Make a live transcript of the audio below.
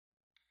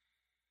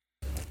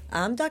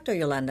I'm Dr.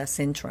 Yolanda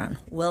Cintron.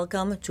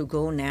 Welcome to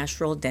Go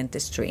Natural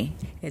Dentistry,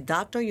 a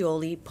Dr.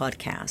 Yoli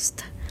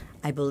podcast.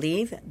 I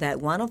believe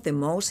that one of the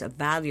most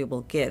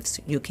valuable gifts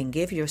you can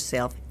give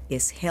yourself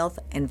is health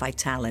and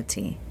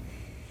vitality.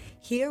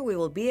 Here we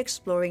will be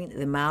exploring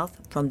the mouth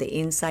from the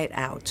inside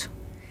out.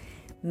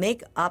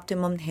 Make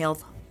optimum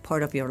health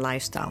part of your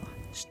lifestyle,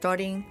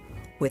 starting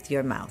with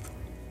your mouth.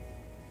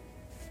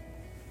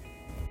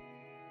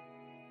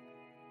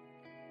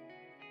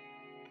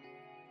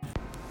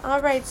 All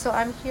right, so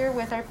I'm here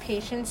with our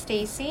patient,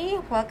 Stacy.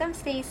 Welcome,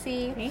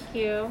 Stacy. Thank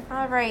you.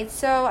 All right,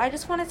 so I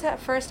just wanted to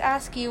first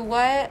ask you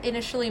what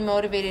initially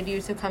motivated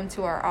you to come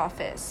to our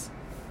office?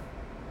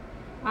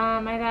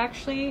 I'd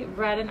actually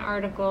read an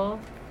article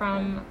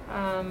from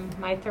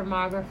my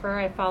thermographer.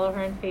 I follow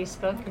her on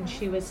Facebook, and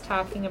she was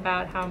talking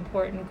about how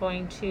important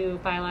going to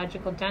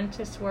biological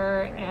dentists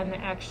were, and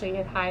actually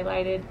had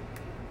highlighted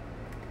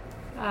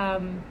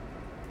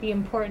the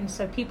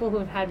importance of people who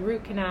have had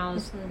root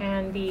canals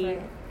and the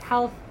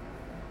health,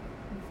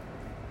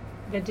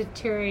 the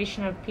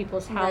deterioration of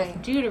people's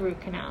health due to root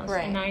canals.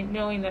 And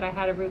knowing that I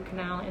had a root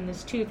canal in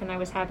this tooth and I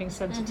was having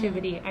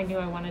sensitivity, I knew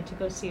I wanted to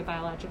go see a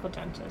biological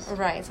dentist.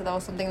 Right, so that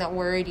was something that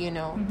worried you,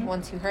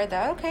 once you heard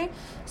that. Okay,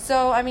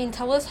 so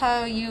tell us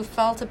how you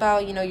felt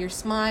about, your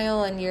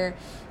smile and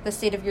the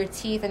state of your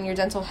teeth and your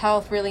dental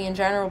health really in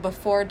general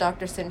before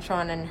Dr.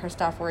 Cintron and her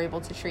staff were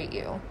able to treat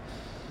you.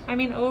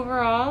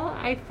 Overall,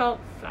 I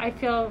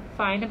feel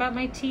fine about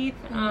my teeth,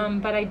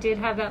 but I did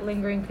have that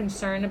lingering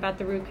concern about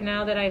the root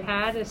canal that I'd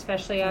had,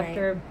 especially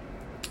after,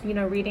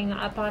 reading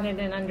up on it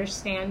and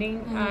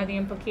understanding the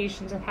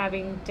implications of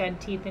having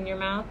dead teeth in your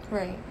mouth.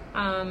 Right.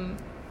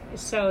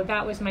 So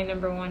that was my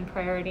number one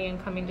priority in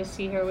coming to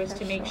see her, was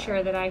to make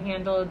sure that I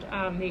handled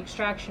the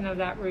extraction of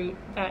that root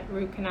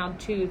canal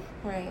tooth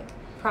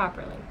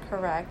properly.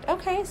 Correct.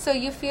 Okay, so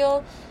you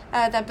feel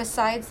that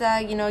besides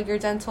that, your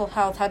dental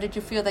health, how did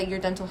you feel that your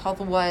dental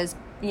health was,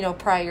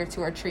 prior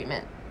to our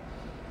treatment?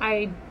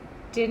 I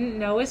didn't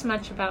know as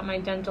much about my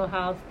dental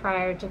health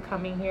prior to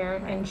coming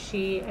here, and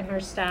she and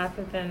her staff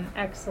have been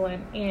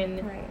excellent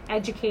in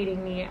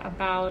educating me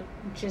about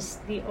just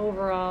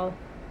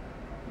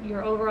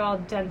your overall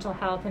dental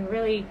health, and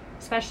really,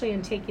 especially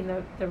in taking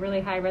the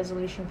really high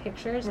resolution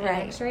pictures and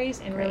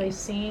x-rays and really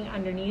seeing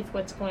underneath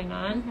what's going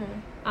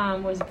on,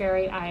 was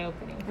very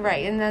eye-opening.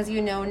 Right, and as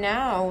you know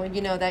now,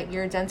 that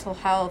your dental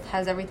health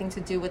has everything to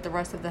do with the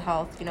rest of the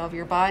health, of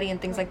your body and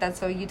things like that.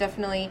 So you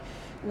definitely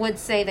would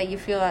say that you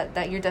feel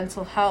that your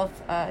dental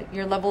health,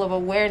 your level of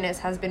awareness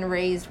has been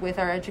raised with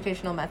our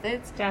educational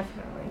methods.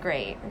 Definitely.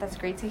 Great. That's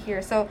great to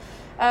hear. So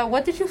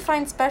what did you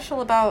find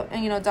special about,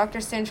 Dr.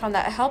 Cintron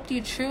that helped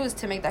you choose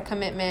to make that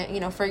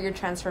commitment, for your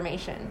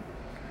transformation?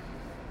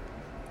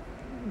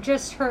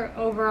 Just her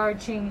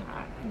overarching,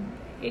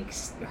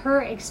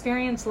 her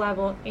experience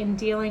level in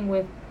dealing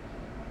with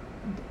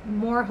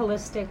more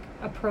holistic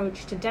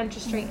approach to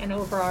dentistry and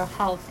overall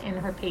health in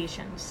her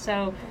patients.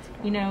 So,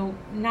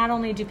 not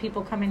only do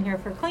people come in here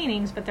for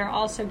cleanings, but they're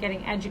also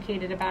getting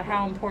educated about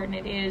how important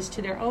it is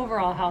to their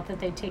overall health that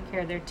they take care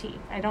of their teeth.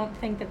 I don't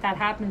think that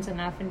happens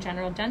enough in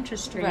general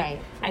dentistry.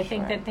 I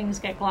think that things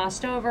get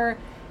glossed over.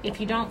 If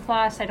you don't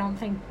floss, I don't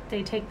think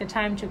they take the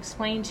time to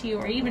explain to you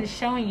or even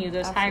showing you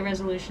those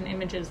high-resolution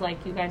images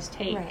like you guys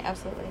take. Right,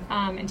 absolutely.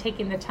 And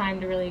taking the time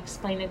to really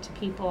explain it to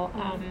people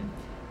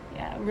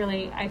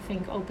really, I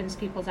think, opens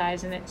people's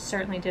eyes, and it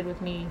certainly did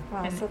with me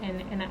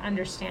in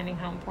understanding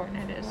how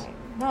important it is. Right.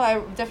 No, I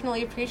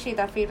definitely appreciate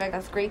that feedback.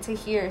 That's great to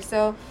hear.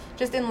 So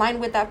just in line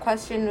with that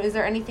question, is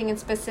there anything in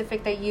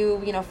specific that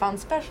you found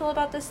special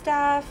about the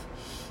staff?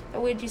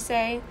 Would you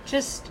say?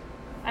 Just...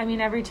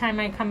 every time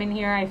I come in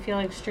here, I feel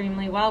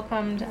extremely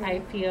welcomed. I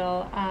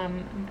feel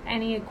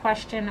any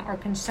question or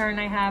concern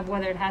I have,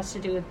 whether it has to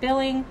do with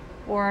billing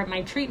or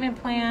my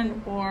treatment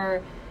plan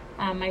or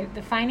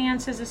the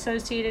finances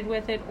associated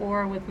with it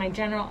or with my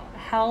general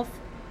health,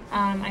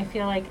 I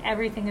feel like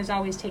everything is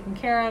always taken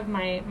care of.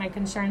 My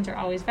concerns are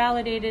always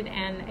validated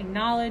and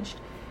acknowledged,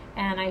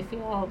 and I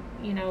feel,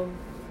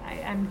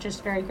 I'm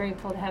just very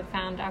grateful to have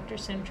found Dr.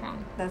 Cintron.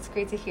 That's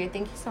great to hear.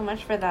 Thank you so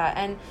much for that.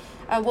 And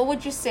what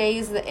would you say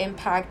is the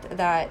impact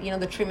that,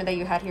 the treatment that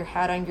you had here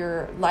had on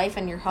your life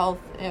and your health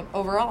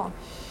overall?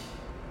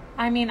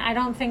 I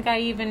don't think I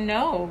even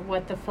know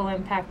what the full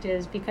impact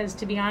is, because,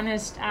 to be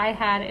honest, I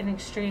had an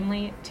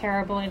extremely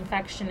terrible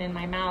infection in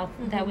my mouth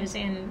that was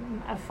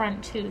in a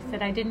front tooth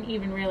that I didn't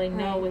even really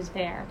know was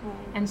there.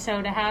 And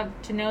so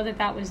to know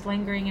that was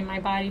lingering in my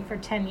body for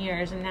 10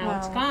 years and now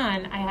it's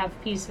gone, I have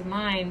peace of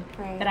mind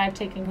that I've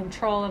taken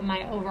control of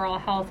my overall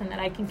health and that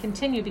I can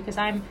continue, because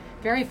I'm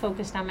very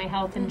focused on my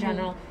health in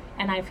general,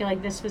 and I feel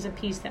like this was a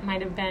piece that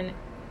might have been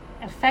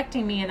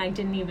affecting me and I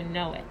didn't even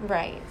know it.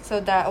 Right. So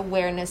that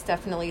awareness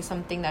definitely is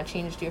something that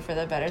changed you for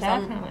the better.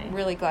 Definitely. So I'm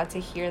really glad to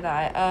hear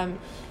that.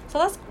 So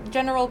last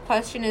general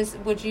question is,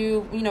 would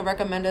you,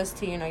 recommend us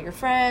to, your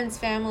friends,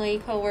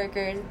 family,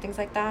 coworkers, and things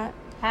like that?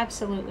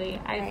 Absolutely.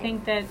 I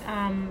think that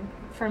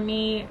for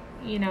me,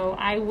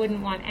 I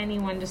wouldn't want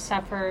anyone to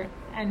suffer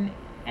and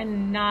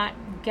not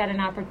get an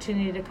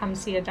opportunity to come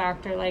see a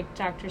doctor like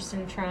Dr.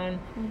 Cintrone.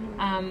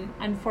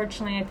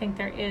 Unfortunately, I think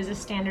there is a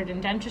standard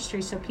in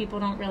dentistry, so people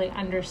don't really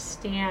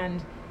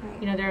understand,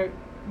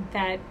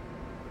 that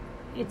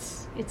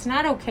it's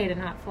not okay to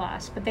not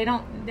floss, but they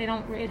don't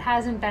it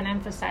hasn't been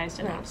emphasized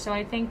enough. Right. So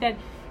I think that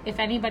if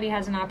anybody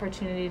has an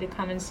opportunity to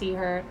come and see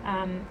her,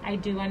 I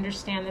do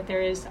understand that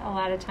there is a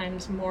lot of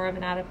times more of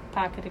an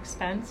out-of-pocket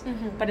expense,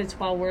 but it's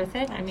well worth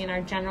it. I mean,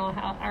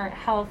 our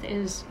health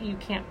is, you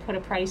can't put a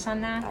price on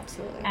that.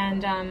 Absolutely.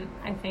 And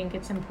I think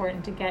it's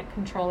important to get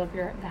control of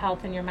the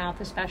health in your mouth,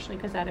 especially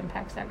because that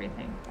impacts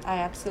everything. I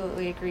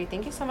absolutely agree.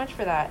 Thank you so much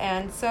for that.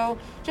 And so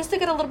just to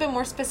get a little bit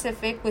more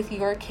specific with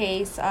your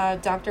case,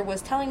 doctor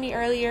was telling me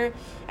earlier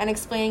and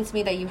explaining to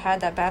me that you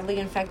had that badly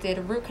infected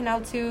root canal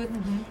tooth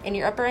in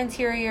your upper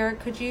anterior.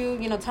 Could you,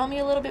 tell me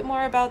a little bit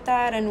more about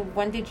that, and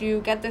when did you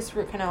get this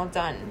root canal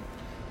done?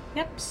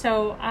 Yep.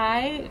 So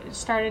I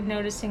started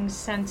noticing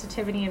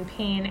sensitivity and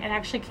pain. It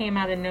actually came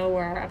out of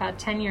nowhere about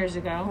 10 years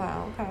ago.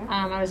 Wow. Okay.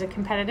 I was a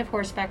competitive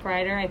horseback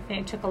rider. I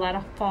think took a lot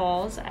of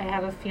falls. I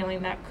have a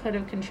feeling that could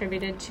have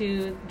contributed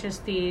to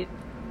just the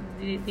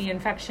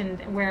infection,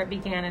 where it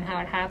began and how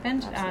it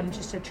happened.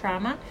 Just a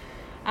trauma.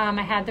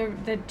 I had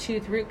the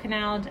tooth root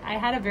canal. I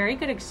had a very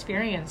good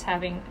experience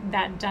having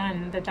that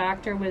done. The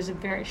doctor was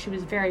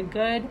very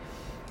good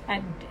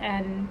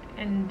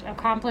and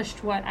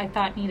accomplished what I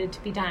thought needed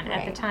to be done. Right.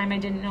 At the time, I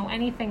didn't know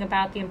anything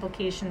about the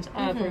implications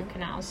of root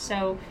canals.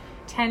 So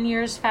 10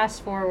 years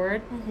fast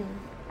forward,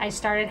 I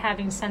started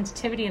having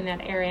sensitivity in that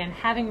area, and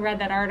having read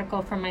that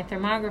article from my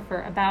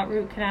thermographer about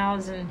root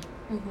canals and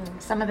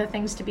some of the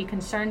things to be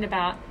concerned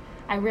about,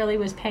 I really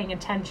was paying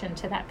attention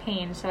to that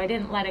pain, so I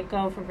didn't let it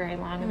go for very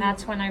long. And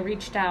that's when I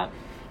reached out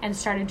and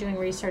started doing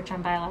research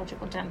on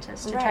biological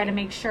dentists to try to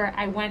make sure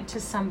I went to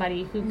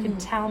somebody who could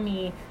tell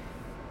me,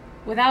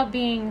 without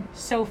being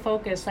so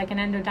focused, like an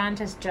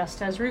endodontist just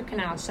does root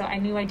canals. So I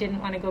knew I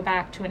didn't want to go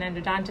back to an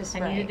endodontist.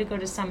 I needed to go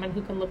to someone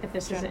who could look at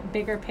this as a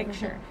bigger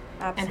picture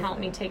and help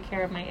me take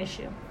care of my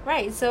issue.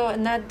 Right. So,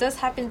 and that does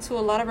happen to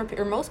a lot of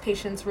or most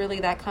patients really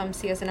that come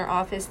see us in our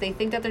office. They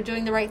think that they're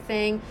doing the right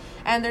thing,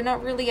 and they're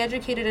not really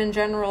educated in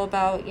general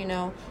about,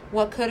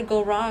 what could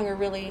go wrong or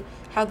really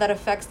how that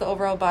affects the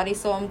overall body.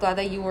 So I'm glad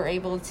that you were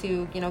able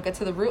to, get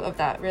to the root of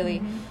that,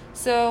 really.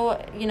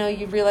 So,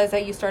 you realized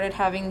that you started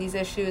having these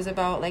issues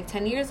about like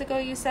 10 years ago,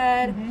 you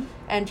said,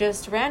 and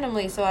just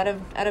randomly, so out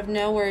of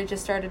nowhere, it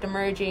just started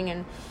emerging.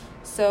 And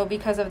so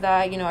because of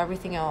that,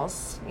 everything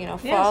else,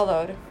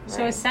 followed. Right?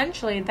 So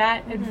essentially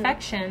that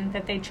infection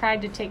that they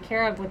tried to take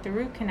care of with the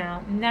root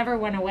canal never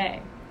went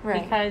away.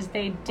 Right. Because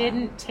they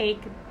didn't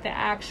take the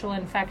actual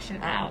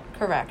infection out.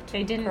 Correct.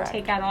 They didn't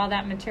take out all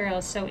that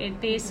material. So it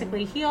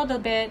basically healed a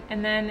bit,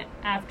 and then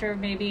after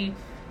maybe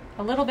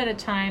a little bit of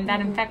time,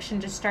 that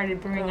infection just started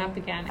brewing up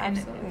again.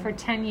 Absolutely. And for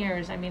 10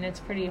 years, I mean, it's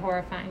pretty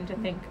horrifying to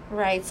think.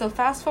 Right. So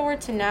fast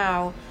forward to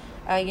now,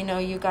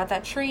 you got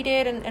that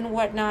treated and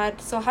whatnot.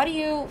 So how do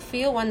you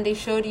feel when they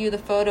showed you the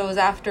photos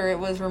after it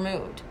was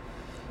removed?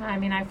 I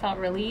mean, I felt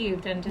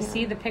relieved, and to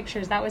see the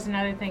pictures, that was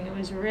another thing. It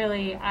was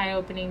really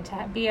eye-opening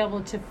to be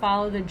able to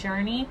follow the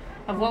journey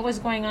of what was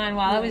going on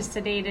while I was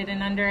sedated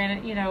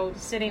and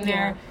sitting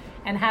there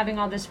and having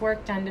all this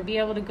work done, to be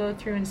able to go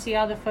through and see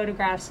all the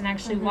photographs and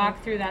actually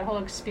walk through that whole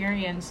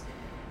experience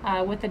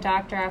with the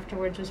doctor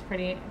afterwards was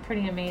pretty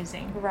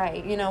amazing.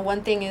 Right.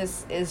 One thing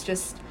is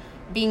just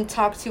being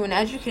talked to and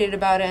educated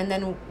about it, and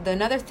then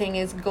another thing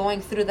is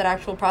going through that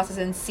actual process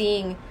and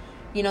seeing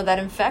that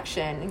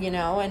infection,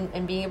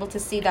 and being able to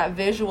see that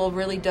visual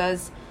really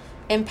does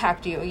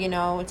impact you,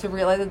 to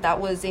realize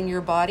that was in your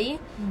body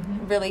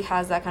really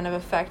has that kind of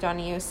effect on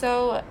you.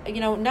 So,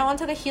 now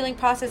onto the healing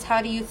process.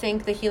 How do you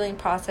think the healing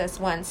process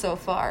went so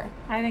far?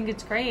 I think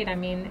it's great. I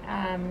mean,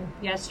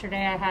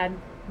 yesterday I had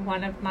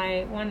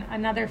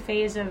another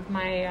phase of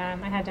my,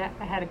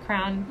 I had a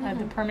crown,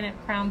 the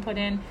permanent crown put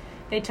in.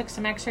 They took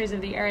some x-rays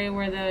of the area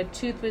where the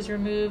tooth was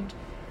removed.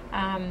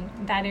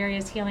 That area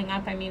is healing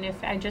up. I mean,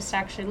 if I just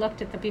actually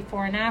looked at the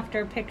before and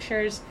after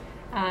pictures,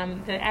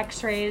 the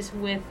x-rays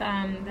with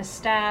the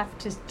staff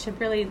to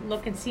really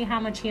look and see how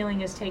much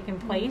healing has taken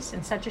place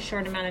in such a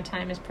short amount of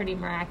time is pretty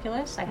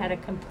miraculous. I had a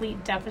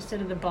complete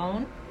deficit of the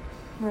bone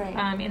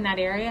in that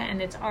area,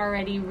 and it's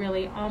already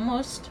really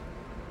almost,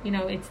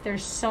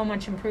 there's so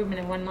much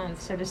improvement in 1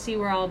 month. So to see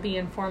where I'll be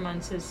in 4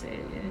 months is,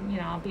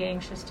 I'll be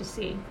anxious to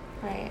see.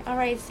 Right. All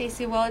right,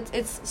 Stacey. Well,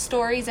 it's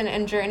stories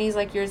and journeys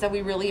like yours that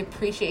we really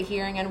appreciate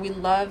hearing, and we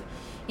love,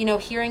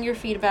 hearing your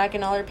feedback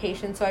and all our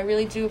patients. So I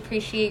really do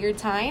appreciate your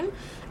time.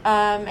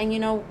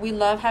 And, we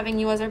love having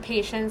you as our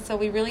patients. So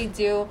we really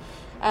do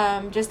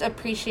just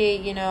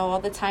appreciate,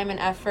 all the time and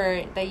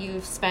effort that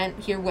you've spent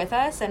here with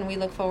us. And we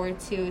look forward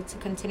to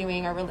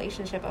continuing our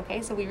relationship.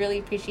 Okay. So we really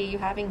appreciate you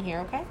having here.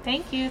 Okay.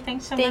 Thank you.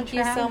 Thanks so much for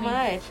having me.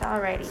 Thank you so much. All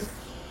righty.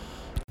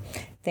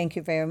 Thank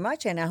you very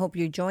much. And I hope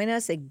you join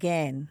us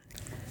again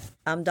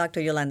I'm Dr.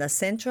 Yolanda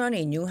Cintron,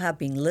 and you have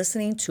been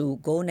listening to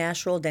Go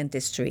Natural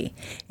Dentistry,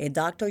 a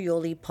Dr.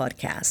 Yoli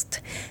podcast.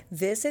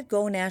 Visit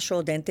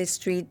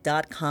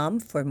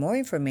gonaturaldentistry.com for more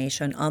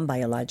information on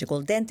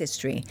biological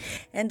dentistry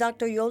and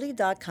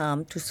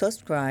dryoli.com to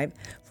subscribe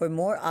for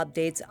more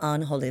updates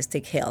on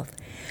holistic health.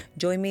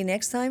 Join me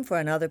next time for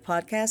another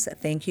podcast.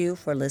 Thank you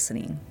for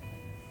listening.